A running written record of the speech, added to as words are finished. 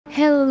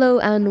Hello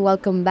and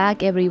welcome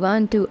back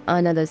everyone to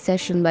another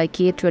session by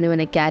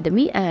K21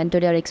 Academy, and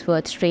today our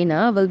expert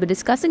trainer will be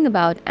discussing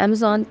about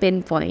Amazon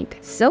Pinpoint.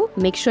 So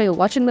make sure you're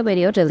watching the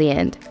video till the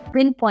end.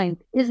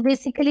 Pinpoint is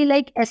basically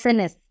like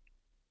SNS,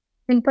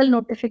 simple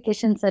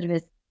notification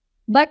service,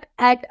 but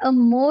at a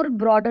more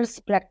broader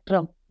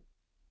spectrum.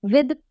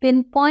 With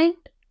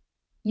Pinpoint,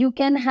 you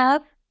can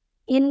have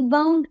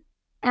inbound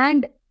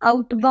and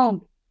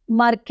outbound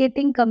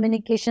marketing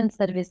communication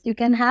service. You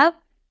can have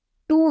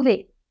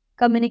two-way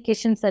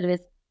communication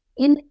service.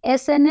 In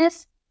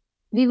SNS,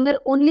 we were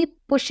only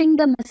pushing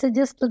the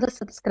messages to the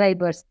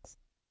subscribers.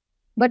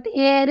 But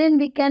herein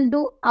we can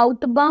do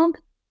outbound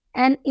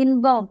and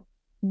inbound.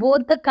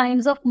 Both the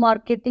kinds of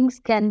marketings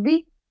can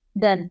be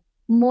done.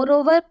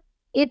 Moreover,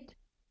 it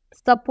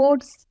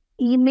supports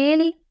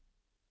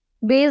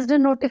email-based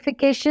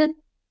notification.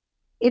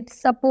 It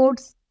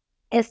supports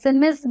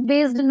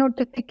SMS-based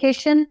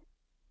notification.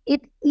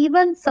 It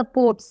even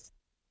supports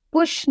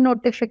push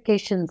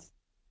notifications.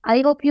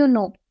 I hope you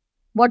know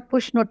what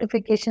push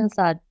notifications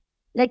are.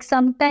 Like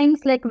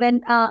sometimes, like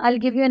when, I'll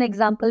give you an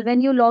example.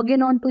 When you log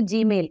in onto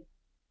Gmail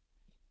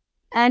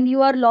and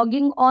you are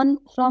logging on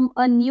from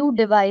a new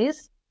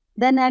device,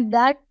 then at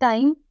that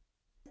time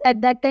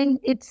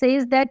it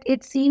says that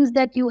it seems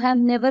that you have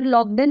never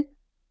logged in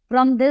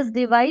from this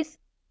device.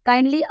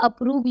 Kindly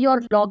approve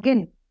your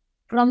login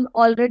from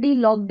already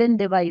logged in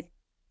device.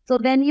 So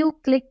when you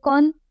click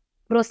on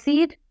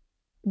proceed,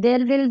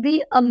 there will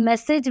be a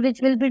message which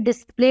will be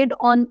displayed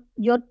on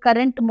your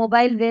current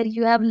mobile where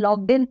you have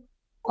logged in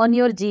on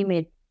your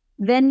Gmail.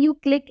 When you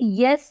click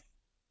yes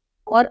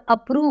or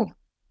approve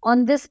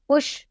on this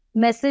push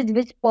message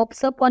which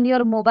pops up on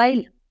your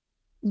mobile,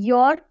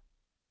 your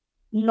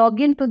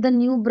login to the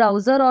new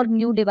browser or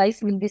new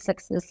device will be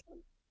successful.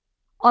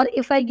 Or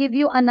if I give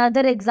you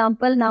another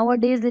example,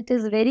 nowadays it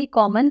is very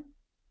common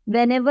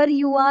whenever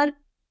you are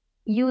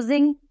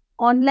using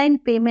online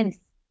payments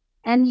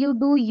and you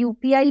do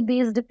UPI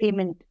based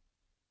payment.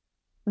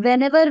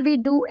 Whenever we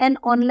do an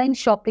online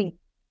shopping,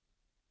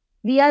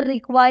 we are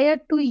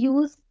required to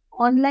use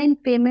online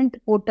payment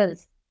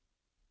portals.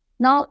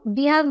 Now,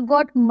 we have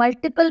got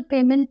multiple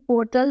payment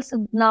portals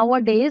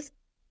nowadays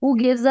who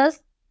gives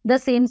us the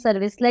same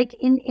service. Like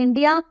in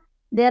India,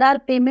 there are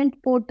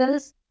payment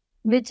portals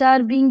which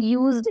are being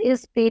used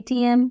is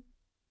Paytm.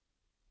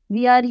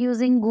 We are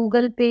using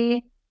Google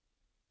Pay.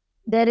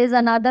 There is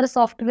another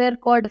software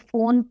called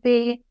Phone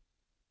Pay.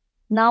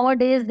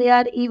 Nowadays, they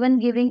are even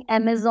giving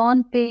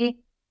Amazon Pay.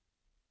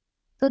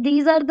 So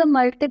these are the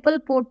multiple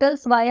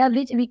portals via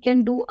which we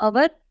can do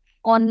our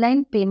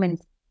online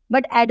payments.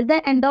 But at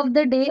the end of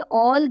the day,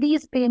 all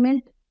these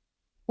payment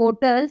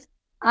portals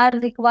are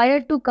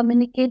required to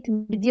communicate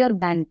with your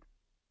bank.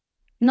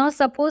 Now,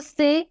 suppose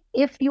say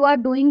if you are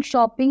doing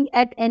shopping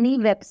at any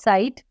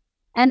website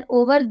and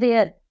over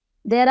there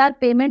are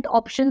payment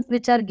options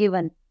which are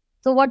given.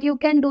 So what you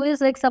can do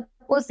is, like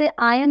suppose say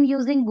I am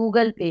using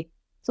Google Pay.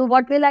 So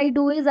what will I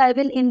do is I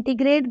will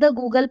integrate the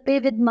Google Pay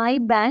with my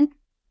bank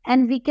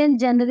and we can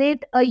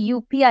generate a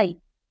UPI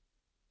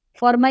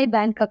for my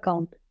bank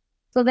account.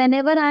 So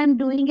whenever I am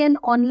doing an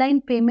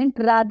online payment,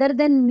 rather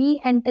than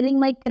me entering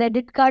my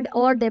credit card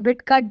or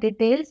debit card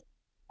details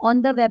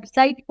on the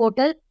website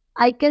portal,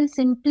 I can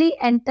simply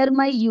enter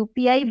my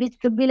UPI, which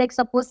could be like,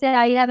 suppose say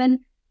I have an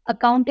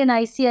account in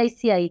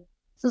ICICI.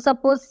 So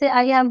suppose say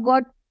I have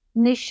got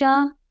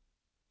Nisha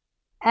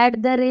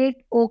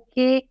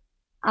 @OK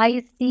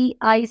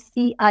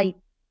ICICI.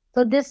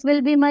 So this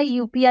will be my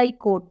UPI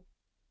code.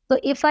 So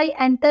if I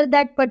enter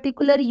that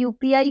particular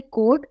UPI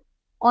code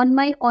on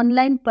my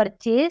online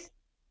purchase,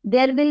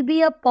 there will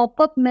be a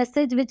pop-up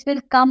message which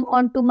will come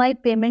onto my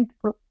payment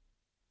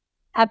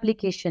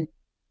application.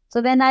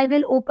 So when I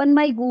will open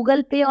my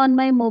Google Pay on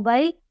my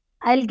mobile,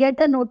 I'll get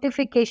a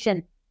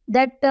notification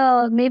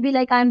that maybe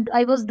like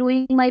I was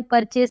doing my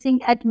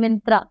purchasing at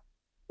Myntra.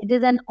 It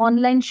is an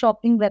online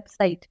shopping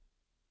website.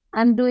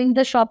 I'm doing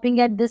the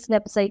shopping at this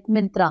website,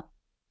 Myntra.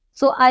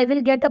 So I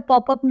will get a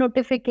pop-up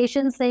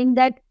notification saying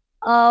that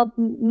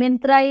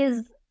Myntra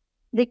is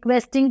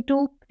requesting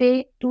to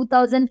pay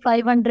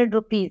 2,500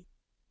 rupees.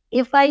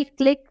 If I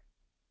click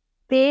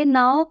pay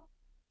now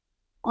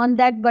on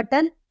that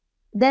button,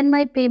 then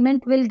my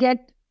payment will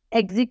get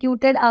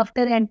executed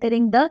after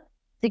entering the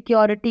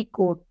security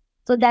code.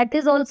 So that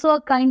is also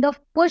a kind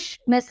of push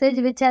message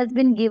which has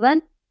been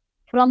given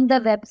from the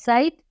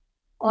website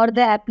or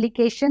the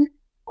application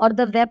or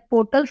the web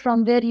portal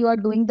from where you are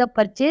doing the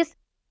purchase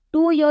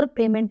to your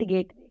payment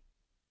gateway.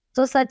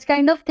 So such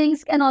kind of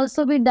things can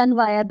also be done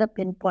via the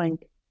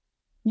Pinpoint.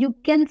 You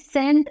can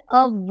send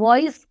a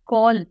voice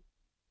call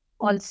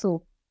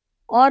also,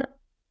 or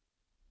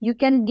you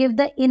can give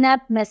the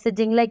in-app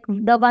messaging like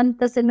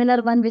the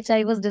similar one which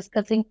I was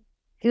discussing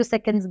few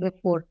seconds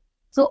before.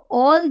 So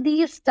all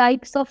these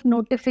types of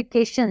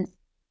notifications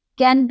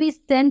can be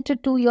sent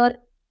to your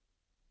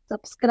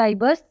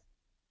subscribers,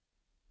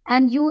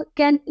 and you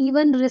can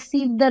even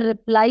receive the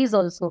replies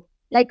also.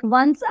 Like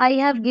once I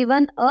have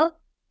given a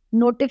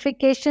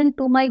notification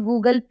to my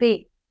Google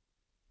Pay.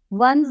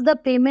 Once the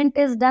payment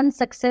is done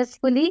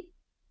successfully,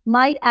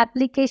 my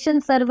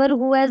application server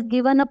who has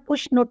given a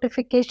push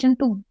notification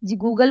to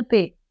Google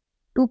Pay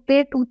to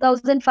pay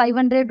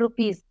 2,500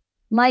 rupees.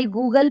 My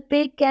Google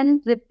Pay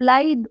can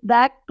reply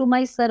back to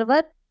my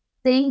server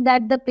saying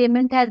that the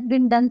payment has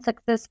been done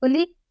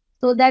successfully,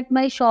 so that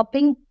my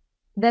shopping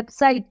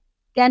website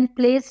can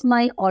place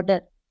my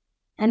order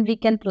and we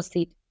can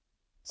proceed.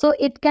 So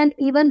it can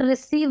even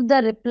receive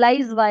the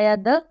replies via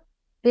the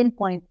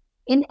Pinpoint.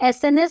 In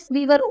SNS,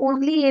 we were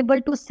only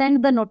able to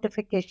send the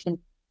notification.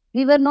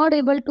 We were not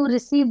able to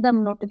receive the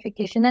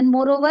notification. And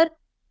moreover,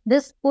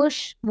 this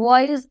push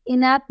voice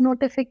in-app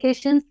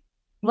notifications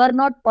were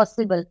not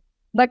possible.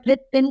 But with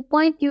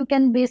Pinpoint, you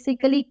can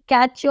basically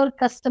catch your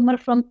customer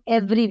from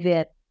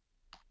everywhere.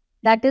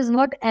 That is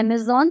what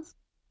Amazon's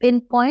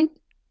Pinpoint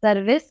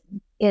service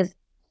is.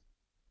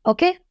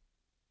 Okay?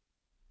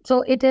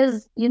 So it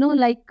is,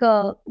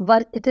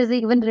 it is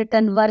even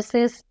written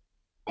versus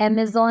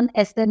Amazon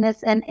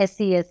SNS and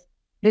SES,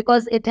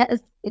 because it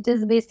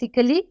is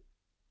basically,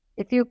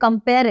 if you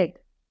compare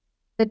it,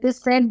 it is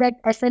said that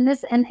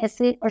SNS and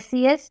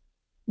SES,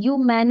 you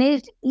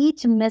manage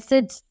each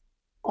message,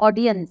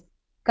 audience,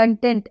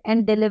 content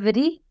and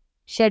delivery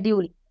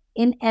schedule.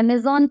 In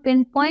Amazon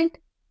Pinpoint,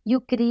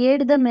 you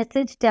create the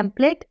message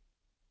template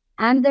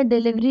and the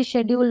delivery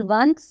schedule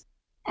once,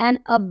 and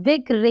a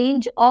big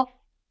range of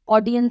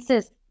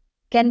audiences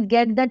can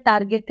get the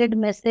targeted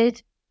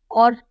message,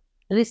 or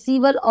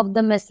receival of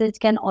the message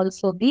can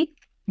also be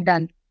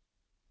done.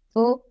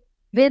 So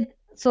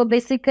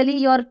basically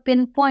your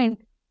Pinpoint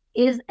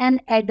is an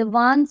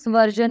advanced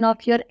version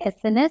of your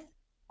SNS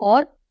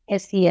or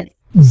SES.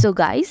 So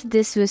guys,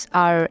 this was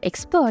our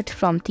expert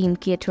from Team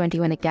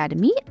K21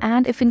 Academy,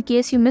 and if in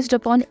case you missed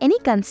upon any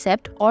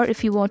concept, or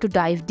if you want to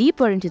dive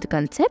deeper into the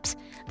concepts,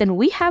 then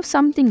we have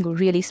something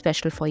really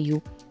special for you.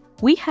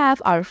 We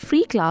have our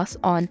free class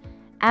on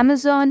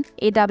Amazon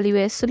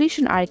AWS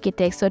Solution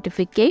Architect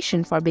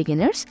certification for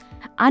beginners.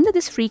 Under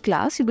this free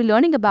class, you'll be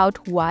learning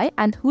about why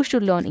and who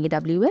should learn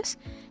AWS,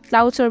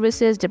 cloud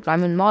services,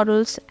 deployment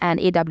models, and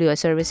AWS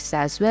services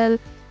as well.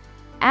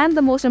 And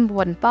the most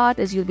important part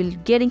is you'll be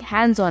getting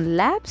hands-on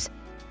labs,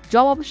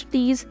 job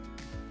opportunities,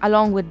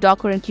 along with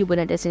Docker and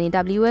Kubernetes in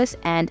AWS,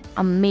 and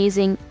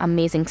amazing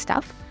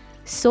stuff.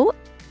 So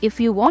if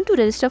you want to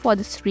register for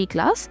this free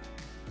class,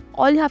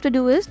 all you have to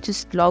do is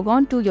just log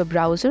on to your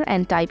browser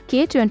and type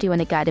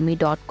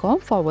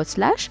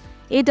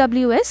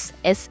k21academy.com/AWS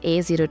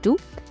SA02.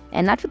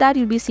 And after that,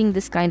 you'll be seeing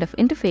this kind of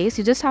interface.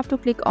 You just have to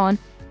click on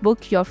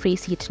book your free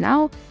seat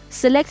now,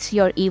 select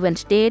your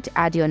event date,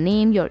 add your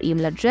name, your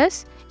email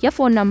address, your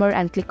phone number,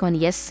 and click on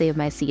yes, save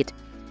my seat.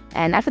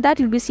 And after that,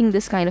 you'll be seeing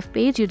this kind of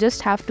page. You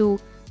just have to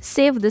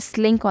save this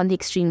link on the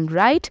extreme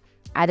right,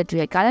 add it to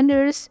your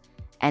calendars,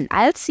 and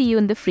I'll see you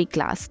in the free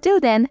class. Till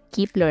then,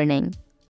 keep learning.